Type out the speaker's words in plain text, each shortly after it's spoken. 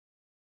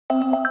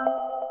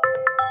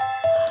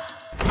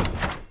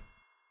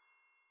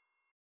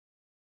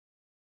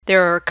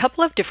There are a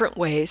couple of different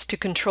ways to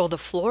control the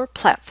floor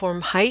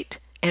platform height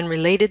and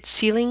related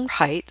ceiling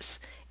heights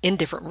in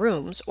different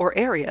rooms or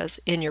areas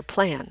in your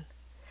plan.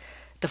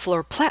 The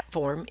floor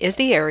platform is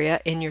the area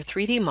in your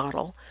 3D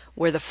model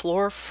where the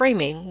floor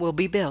framing will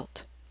be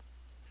built.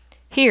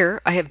 Here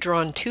I have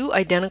drawn two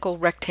identical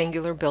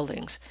rectangular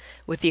buildings,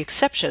 with the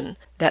exception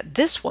that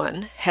this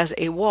one has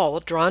a wall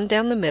drawn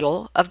down the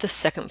middle of the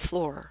second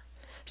floor,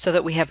 so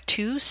that we have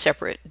two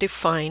separate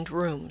defined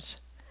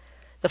rooms.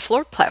 The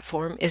floor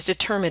platform is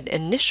determined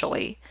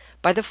initially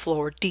by the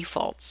floor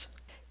defaults.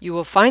 You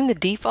will find the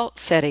default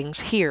settings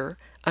here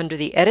under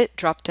the Edit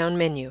drop-down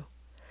menu.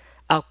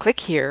 I'll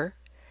click here,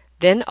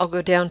 then I'll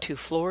go down to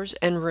Floors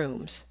and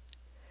Rooms,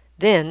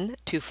 then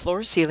to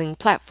Floor Ceiling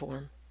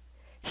Platform.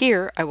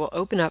 Here I will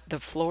open up the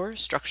floor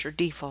structure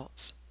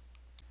defaults.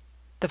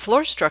 The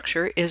floor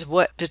structure is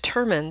what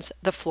determines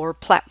the floor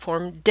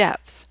platform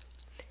depth.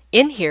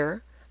 In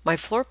here, my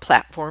floor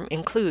platform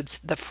includes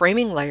the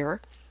framing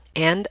layer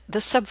and the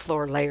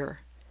subfloor layer,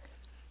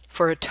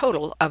 for a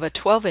total of a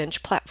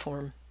 12-inch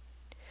platform.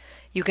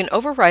 You can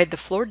override the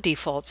floor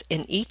defaults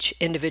in each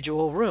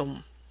individual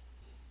room.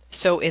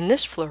 So in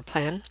this floor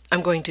plan,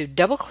 I'm going to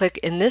double-click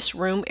in this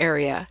room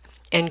area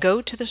and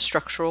go to the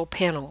structural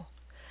panel.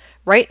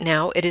 Right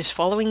now it is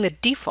following the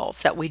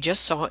defaults that we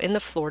just saw in the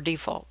floor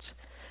defaults.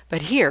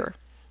 But here,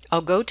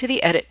 I'll go to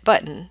the Edit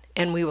button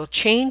and we will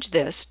change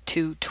this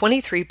to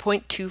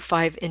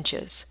 23.25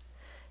 inches.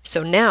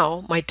 So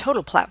now my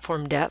total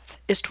platform depth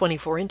is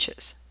 24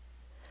 inches.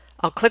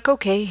 I'll click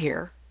OK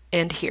here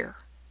and here.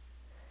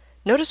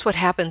 Notice what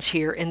happens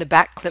here in the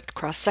back clipped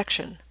cross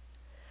section.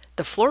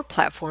 The floor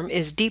platform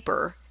is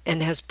deeper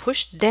and has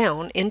pushed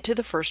down into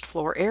the first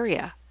floor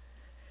area.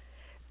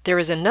 There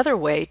is another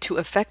way to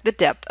affect the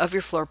depth of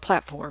your floor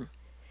platform.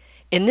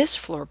 In this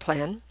floor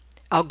plan,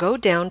 I'll go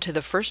down to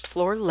the first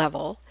floor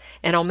level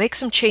and I'll make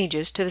some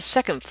changes to the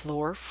second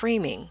floor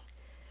framing.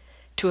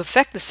 To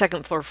affect the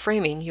second floor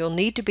framing, you'll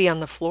need to be on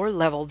the floor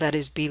level that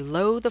is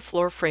below the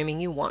floor framing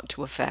you want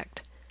to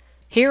affect.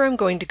 Here I'm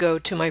going to go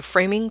to my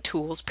Framing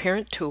Tools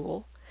parent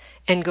tool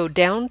and go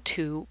down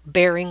to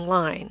Bearing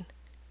Line.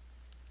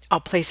 I'll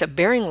place a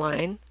bearing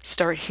line,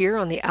 start here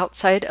on the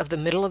outside of the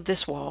middle of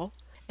this wall,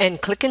 and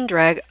click and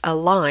drag a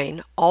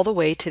line all the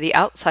way to the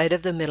outside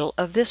of the middle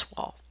of this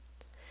wall.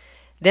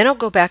 Then I'll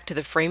go back to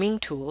the Framing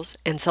Tools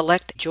and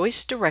select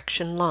Joist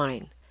Direction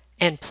Line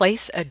and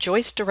place a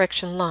joist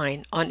direction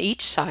line on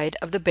each side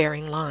of the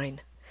bearing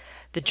line.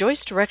 The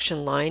joist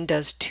direction line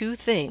does two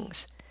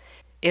things.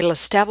 It'll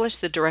establish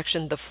the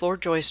direction the floor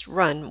joists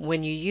run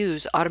when you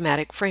use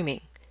automatic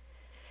framing,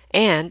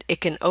 and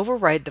it can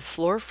override the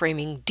floor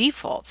framing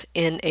defaults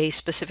in a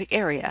specific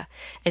area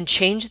and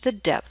change the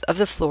depth of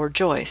the floor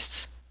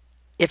joists.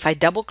 If I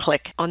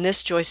double-click on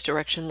this joist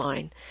direction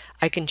line,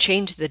 I can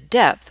change the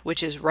depth,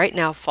 which is right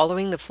now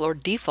following the floor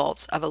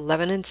defaults of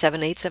 11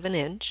 7/8 of an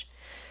inch,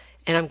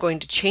 and I'm going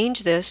to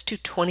change this to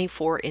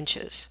 24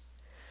 inches.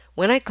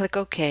 When I click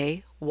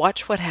OK,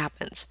 watch what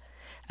happens.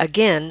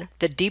 Again,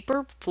 the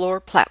deeper floor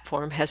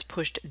platform has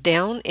pushed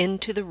down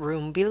into the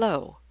room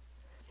below.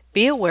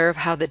 Be aware of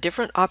how the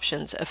different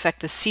options affect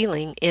the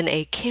ceiling in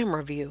a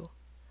camera view.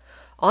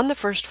 On the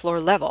first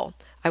floor level,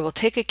 I will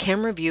take a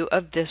camera view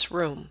of this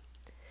room.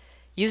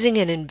 Using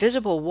an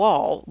invisible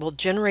wall will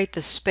generate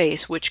the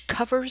space which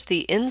covers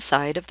the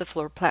inside of the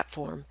floor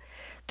platform.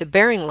 The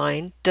bearing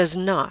line does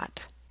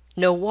not.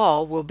 No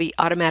wall will be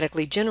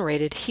automatically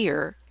generated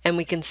here, and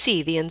we can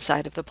see the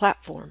inside of the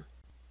platform.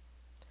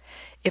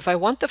 If I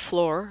want the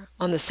floor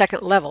on the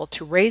second level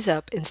to raise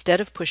up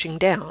instead of pushing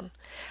down,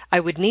 I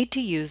would need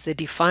to use the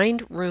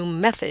defined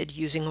room method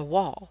using a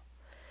wall.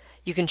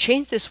 You can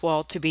change this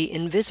wall to be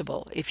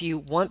invisible if you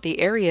want the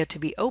area to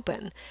be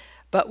open,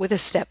 but with a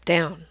step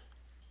down.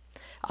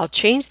 I'll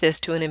change this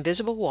to an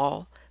invisible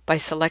wall by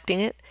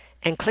selecting it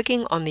and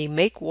clicking on the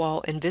Make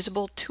Wall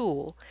Invisible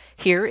tool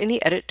here in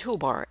the Edit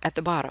toolbar at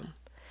the bottom.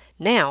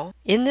 Now,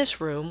 in this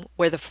room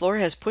where the floor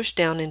has pushed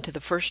down into the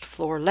first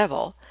floor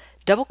level,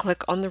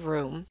 double-click on the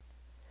room,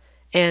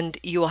 and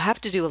you will have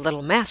to do a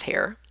little math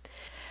here.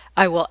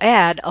 I will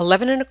add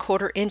 11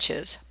 1/4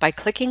 inches by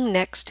clicking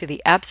next to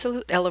the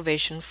absolute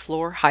elevation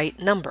floor height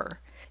number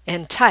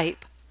and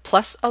type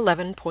plus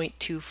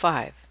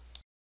 11.25.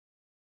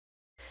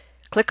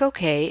 Click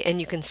OK and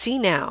you can see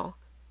now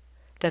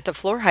that the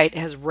floor height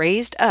has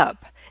raised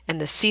up and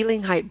the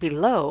ceiling height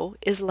below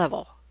is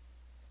level.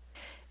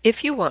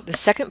 If you want the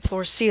second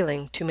floor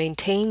ceiling to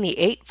maintain the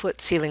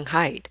 8-foot ceiling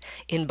height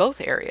in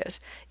both areas,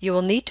 you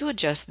will need to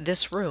adjust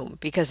this room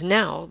because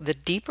now the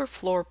deeper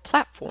floor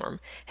platform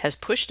has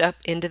pushed up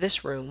into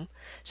this room,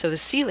 so the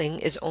ceiling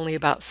is only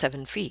about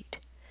 7 feet.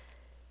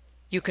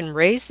 You can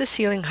raise the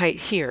ceiling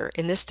height here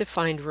in this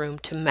defined room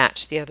to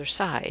match the other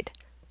side.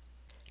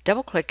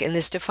 Double-click in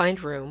this defined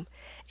room,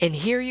 and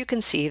here you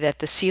can see that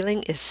the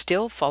ceiling is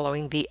still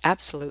following the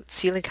absolute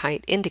ceiling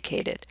height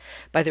indicated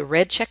by the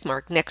red check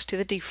mark next to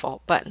the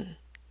default button.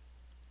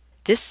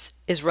 This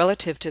is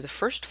relative to the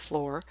first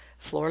floor,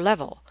 floor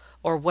level,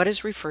 or what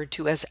is referred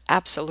to as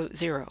absolute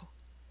zero.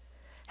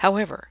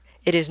 However,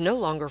 It is no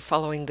longer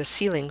following the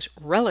ceiling's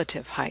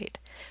relative height,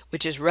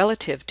 which is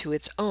relative to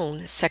its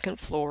own second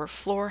floor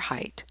floor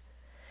height.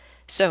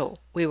 So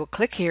we will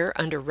click here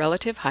under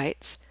Relative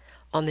Heights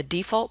on the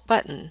default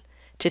button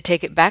to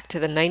take it back to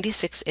the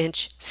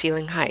 96-inch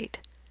ceiling height.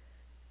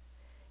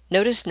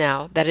 Notice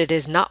now that it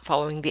is not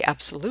following the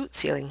absolute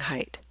ceiling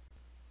height.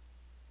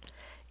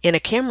 In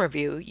a camera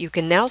view, you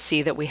can now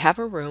see that we have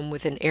a room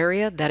with an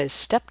area that is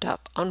stepped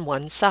up on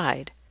one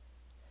side.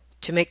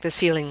 To make the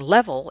ceiling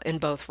level in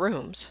both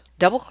rooms,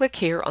 double-click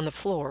here on the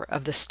floor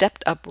of the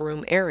stepped up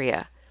room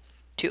area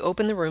to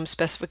open the room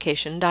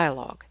specification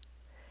dialog.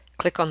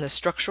 Click on the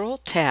Structural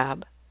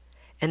tab,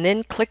 and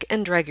then click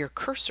and drag your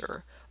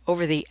cursor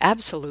over the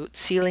absolute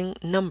ceiling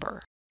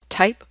number.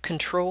 Type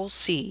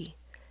Ctrl-C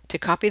to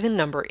copy the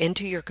number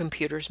into your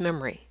computer's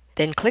memory.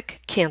 Then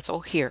click Cancel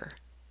here.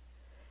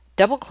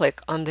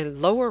 Double-click on the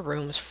lower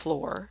room's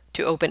floor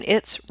to open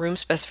its room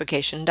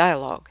specification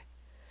dialog.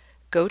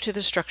 Go to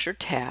the Structure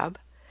tab,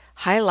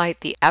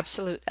 highlight the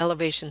absolute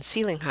elevation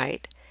ceiling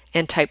height,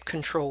 and type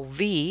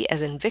Ctrl-V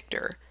as in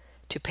Victor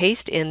to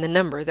paste in the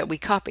number that we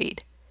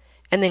copied,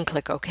 and then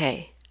click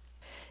OK.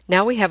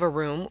 Now we have a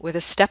room with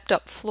a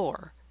stepped-up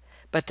floor,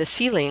 but the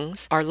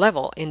ceilings are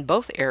level in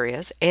both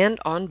areas and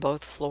on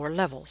both floor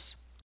levels.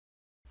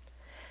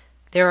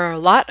 There are a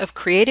lot of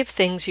creative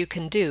things you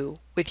can do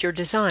with your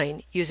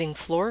design using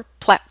floor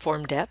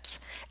platform depths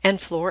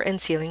and floor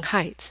and ceiling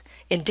heights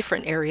in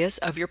different areas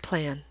of your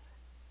plan.